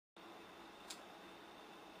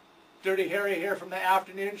Dirty Harry here from the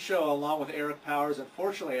afternoon show along with Eric Powers.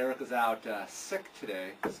 Unfortunately, Eric is out sick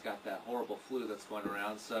today. He's got that horrible flu that's going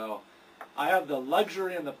around. So I have the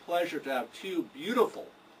luxury and the pleasure to have two beautiful,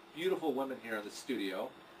 beautiful women here in the studio.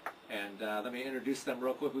 And let me introduce them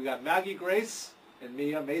real quick. We got Maggie Grace and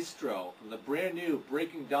Maestro from the brand new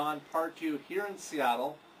Breaking Dawn Part 2 here in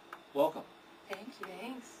Seattle. Welcome. Thank you.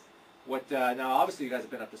 Thanks. Now, obviously, you guys have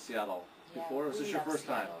been up to Seattle before. Is this your first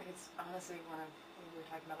time? It's honestly one of, we were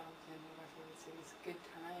talking about one of our favorite cities. Good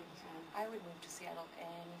times. I would move to Seattle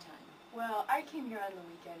anytime. Well, I came here on the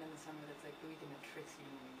weekend in the summer. That's like the weekend that tricks you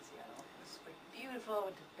moving to Seattle. It was like beautiful.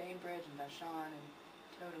 Went to Bainbridge and Vashon and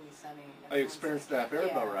totally sunny. Oh, you experienced that ferry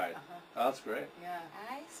boat ride. Oh, that's great. Yeah.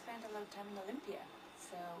 I spent a lot of time in Olympia.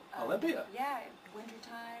 So Olympia? Yeah,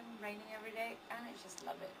 wintertime, raining every day, and I just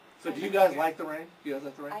love it. So do you guys like the rain? Do you guys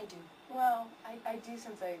like the rain? I do. Well, I do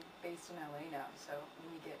since I'm based in LA now, so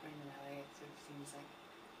when you get rain in LA, it sort of seems like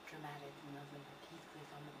dramatic and lovely, like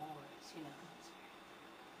Heathcliff on the moors, you know.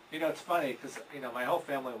 You know, it's funny because, you know, my whole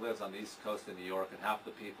family lives on the East Coast in New York, and half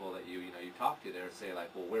the people that you talk to there say,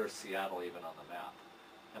 like, well, where's Seattle even on the map?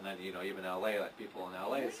 And then, you know, even LA, like people in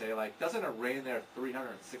LA say, like, doesn't it rain there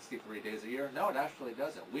 363 days a year? No, it actually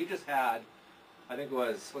doesn't. We just had, I think it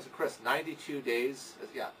was it Chris, 92 days?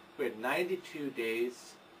 Yeah, we had 92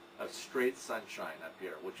 days of straight sunshine up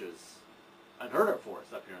here, which is unheard of for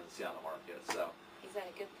us up here in the Seattle market. So is that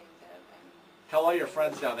a good thing, though? Tell all your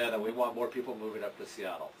friends down there that we want more people moving up to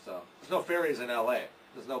Seattle. So there's no ferries in LA.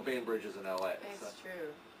 There's no Bainbridges in LA. It's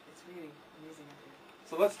true. It's really amazing up here.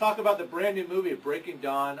 So let's talk about the brand new movie, Breaking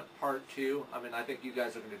Dawn Part 2. I mean, I think you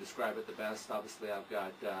guys are going to describe it the best. Obviously, I've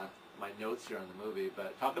got my notes here on the movie.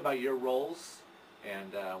 But talk about your roles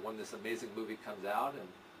and when this amazing movie comes out, and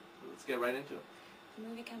let's get right into it. The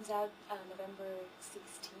movie comes out November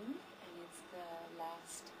 16th, and it's the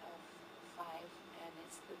last of 5, and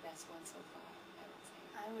it's the best one so far, I would say.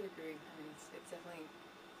 I would agree. I mean, it definitely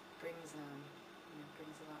brings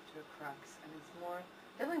brings a lot to a crux, and it's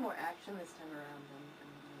definitely more action this time around, and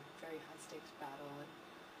very high stakes battle, and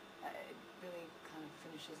it really kind of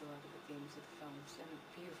finishes a lot of the themes of the films in a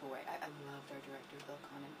beautiful way. I loved our director, Bill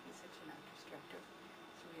Conant. He's such an actor's director.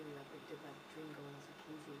 It's really lovely. He did like Dreamgirls and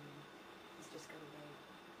Kinsey, and he's just got a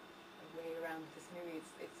way around this movie.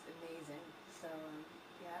 It's amazing. So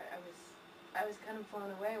yeah, I was kind of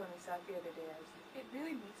blown away when we saw it the other day. I was like, it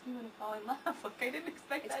really makes me want to fall in love. Like I didn't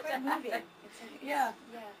expect that to happen. Yeah.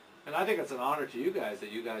 And I think it's an honor to you guys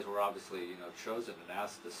that you guys were obviously, you know, chosen and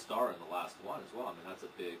asked to star in the last one as well. I mean, that's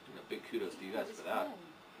a big, big kudos to you guys for that.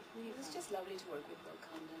 It was just lovely to work with Bill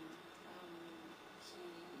Condon.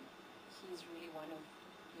 He's really one of,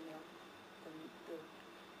 the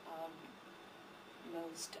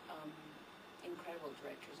most incredible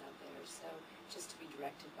directors out there. So just to be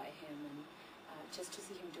directed by him and just to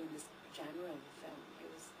see him doing this genre of the film, it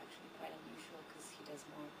was actually quite unusual because he does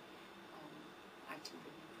more acting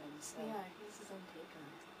films. So. Yeah, he has his own take on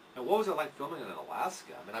it. And what was it like filming in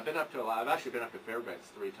Alaska? I mean, I've actually been up to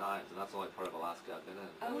Fairbanks 3 times, and that's the only part of Alaska I've been in.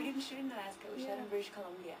 Oh, we didn't shoot in Alaska. We shot in British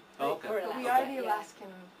Columbia. Oh, okay. But we are the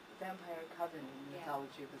Alaskan vampire coven in the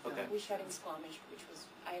mythology of the film. Okay. We shot in Squamish, which was,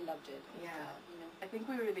 I loved it. Yeah. I think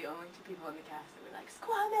we were the only 2 people in the cast that were like,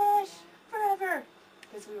 Squamish! Forever!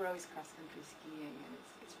 Because we were always cross-country skiing, and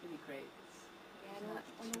it's really great.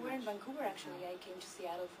 When we were in Vancouver, actually, I came to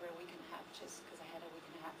Seattle for a week and a half just because I had a week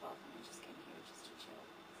and a half off, and I just came here just to chill.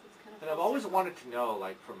 So it's kind of. And I've always wanted to know,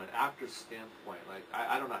 like, from an actor's standpoint, like,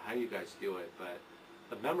 I don't know how you guys do it, but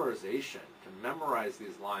the memorization, to memorize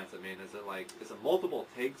these lines, I mean, is it multiple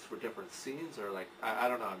takes for different scenes, or like, I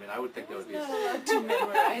don't know, I mean, I would think that would be... Not a lot to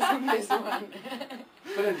memorize in this one.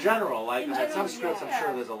 But in general, like, in some scripts, I'm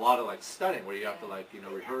sure there's a lot of, like, studying, where you have to, like,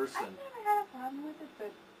 rehearse and... I've never had a problem with it,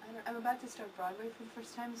 but I'm about to start Broadway for the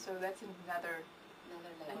first time, so that's another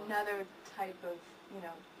type of,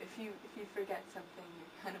 if you forget something,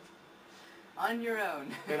 you're kind of on your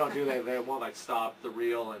own. They won't like stop the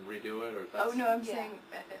reel and redo it, or that's... Oh no, I'm saying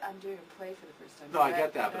I'm doing a play for the first time. No, I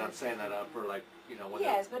get that, but I'm saying that for like, when...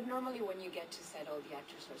 Yes, but normally when you get to set, all the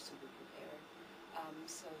actors are super prepared,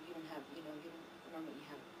 so you don't have, you don't normally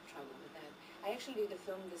have trouble with that. I actually did a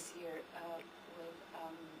film this year with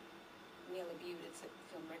Neil Abute. It's a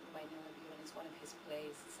film written by Neil Abute, and it's one of his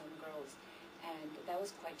plays, Some Girls. And that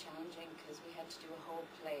was quite challenging because we had to do a whole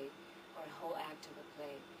play, or a whole act of a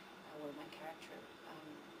play, where my character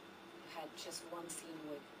had just one scene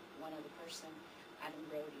with one other person, Adam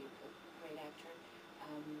Brody, a great actor,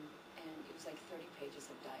 and it was like 30 pages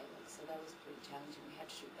of dialogue, so that was pretty challenging. We had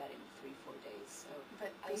to shoot that in 3-4 days. So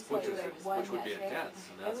which would be intense.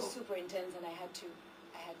 It was super intense, and I had to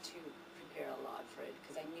prepare a lot for it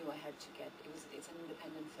because I knew I had had to get, it's an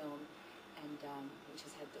independent film, and we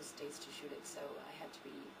just had those days to shoot it, so I had to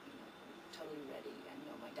be, you know, totally ready and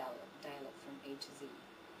know my dialect from A to Z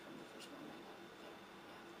from the first moment I got there.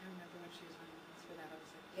 I remember when she was running this for that, I was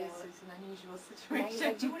like, Yeah, this is an unusual And he's situation.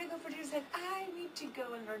 like, do you want to go for dinner? He's like, I need to go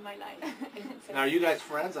and learn my line. So, Now, are you guys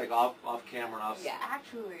friends, like off camera and off? Yeah.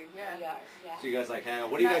 Actually, yeah. we are, yeah. So you guys like hang out.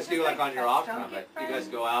 What do you Not guys do just like like on your off friends, time? don't Like, get do you guys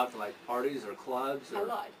friends. go out to like parties or clubs? A Or?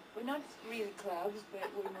 lot. We're not really clubs, but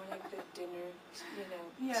we're more like the dinner, you know,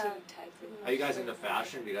 Yeah. tea type of. Are you guys into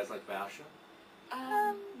fashion? Do you guys like fashion?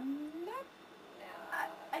 Not.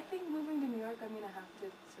 I think moving to New York, I'm gonna have to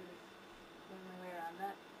sort of learn my way around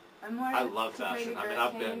that. I'm more I of a love fashion. I mean,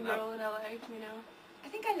 I've been- girl in LA, you know. I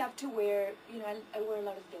think I love to wear, you know, I wear a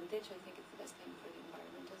lot of vintage. I think it's the best thing for the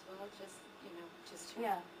environment as well. Just, you know, just to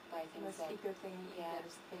Yeah. buy The things most that. eco thing you Yeah. can get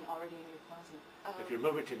is the thing already in your closet. If you're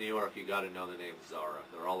moving to New York, you got to know the name Zara.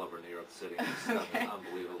 They're all over New York City. It's Okay.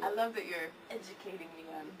 unbelievable. I love that you're educating me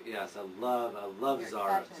on. Yes, I love Your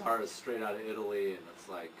Zara. fashion. Zara is straight out of Italy, and it's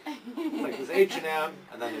like there's H&M,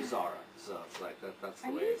 and then there's Zara. So it's like that's the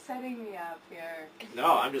Are way. you setting me up here?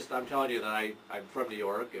 No, I'm telling you that I'm from New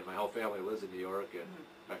York, and my whole family lives in New York, and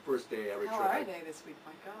my first day every How trip. are they this week?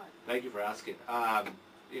 My God. Thank you for asking.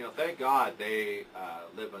 You know, thank God they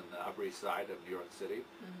live on the Upper East Side of New York City,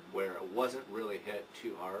 where it wasn't really hit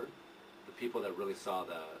too hard. The people that really saw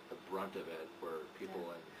the brunt of it were people in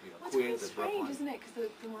Well, it's Queens really and strange, Brooklyn. isn't it? Because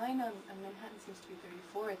the line on Manhattan seems to be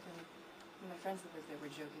 34th, and my friends that live there were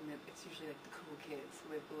joking that it's usually like the cool kids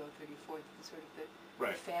who live below 34th, and sort of the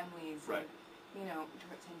Right. families, Right. and, you know,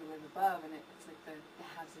 tend to live above, and it's like the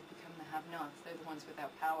haves have become the have-nots. They're the ones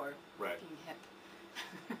without power Right. being hip.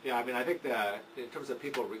 Yeah, I mean, I think that in terms of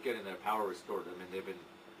people getting their power restored, I mean, they've been,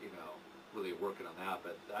 you know, really working on that.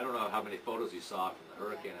 But I don't know how many photos you saw from the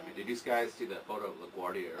hurricane. I mean, did you guys see that photo of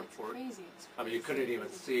LaGuardia It's Airport? crazy. It's I mean, you crazy, couldn't even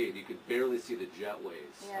crazy. see. You could barely see the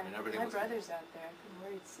jetways. Yeah, I mean, everything my was. brother's out there. I'm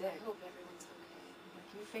worried I sick. hope everyone's okay. Like,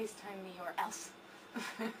 you FaceTime me or else.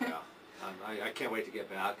 Yeah, I can't wait to get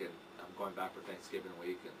back, and I'm going back for Thanksgiving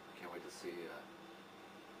week, and I can't wait to see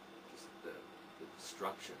just the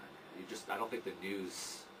destruction. I mean, I don't think the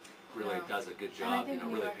news really No. does a good And I job. think You know,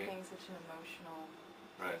 New really York paint. being such an emotional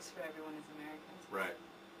Right. place for everyone as Americans. Right.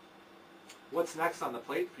 What's next on the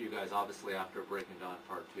plate for you guys? Obviously, after Breaking Dawn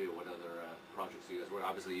Part 2, what other projects you guys were?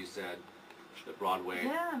 Obviously, you said the Broadway.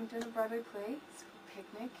 Yeah, I'm doing a Broadway play. It's called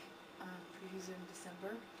Picnic. Previews in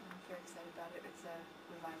December. I'm very excited about it. It's a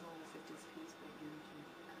revival of a 50s piece by Anakin.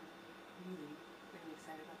 Really, really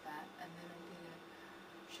excited about that. And then I did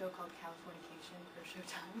a show called Californication for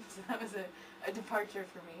Showtime. So that was a departure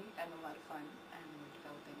for me and a lot of fun. And we're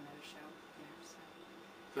developing another show there.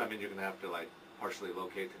 So I mean, you're gonna have to like partially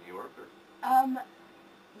locate to New York, or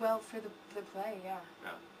Well, for the play, yeah.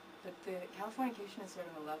 yeah, But the Californication is sort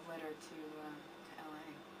of a love letter to LA.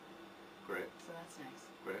 great, So that's nice.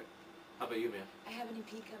 great. How about you, man? I have an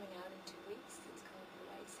EP coming out in 2 weeks. It's called The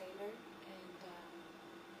White Sailor, and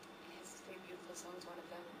it has 3 beautiful songs. One of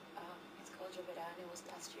them, it's called Joverán. It was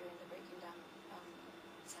last year in the Breaking Down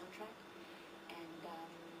soundtrack. And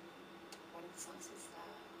one of the songs is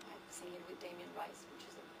I'm singing with Damien Rice, which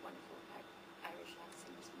is a wonderful Irish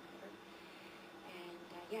singer-songwriter. And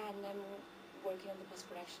yeah, and I'm working on the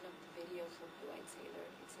post-production of the video for The White Sailor.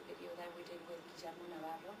 It's a video that we did with Guillermo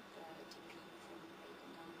Navarro, the DP from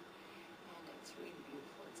Breaking Down. And it's really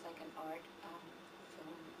beautiful. It's like an art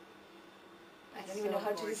film. I don't even know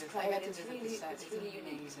how to describe it. It's really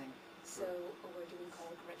unique. Amazing. So we're doing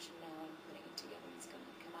color correction now and putting it together. It's going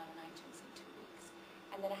to come out on iTunes in 2 weeks.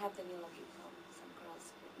 And then I have the Neil Audrey film, Some Girls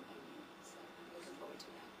Written by You. So I'm looking forward to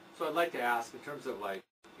that. So I'd like to ask, in terms of like,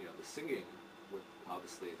 you know, the singing, with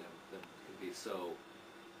obviously them can be so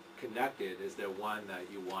connected. Is there one that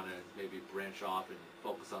you want to maybe branch off and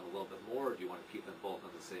focus on a little bit more, or do you want to keep them both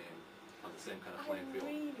on the same kind of playing field?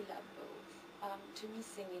 I really love both. To me,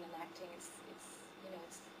 singing and acting, it's you know,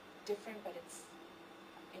 it's different, but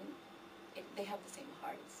they have the same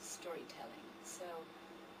heart. It's storytelling. So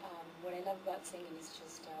what I love about singing is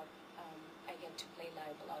just I get to play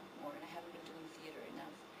live a lot more, and I haven't been doing theater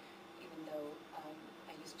enough, even though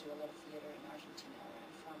I used to do a lot of theater in Argentina, where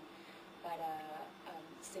I'm from. But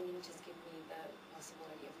singing just gives me the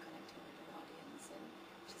possibility of connecting with an audience and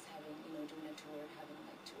just having, you know, doing a tour, having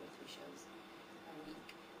like 2 or 3 shows a week.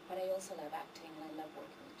 But I also love acting, and I love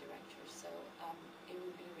working with directors, so it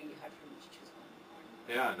would be really hard for me to choose one or another.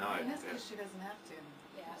 Yeah, no, And that's because she doesn't have to.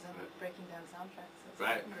 Yeah. She's on Right. Breaking Down soundtracks. So it's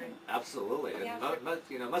Right, great. absolutely. And Yeah,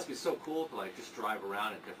 you know, it must be so cool to like just drive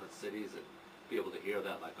around in different cities and be able to hear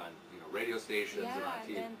that like on, you know, radio stations and on Yeah, and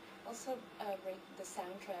TV. then also the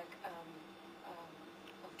soundtrack of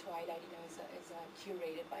Twilight, you know, is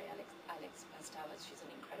curated by Alex Mastavas. She's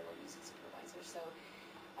an incredible music supervisor. So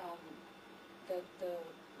the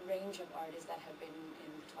range of artists that have been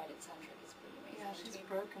in the Twilight soundtrack is pretty amazing. Yeah, she's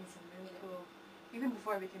broken some really cool. Even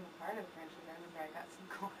before I became a part of the franchise, I remember I got some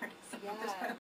cool artists. Yeah.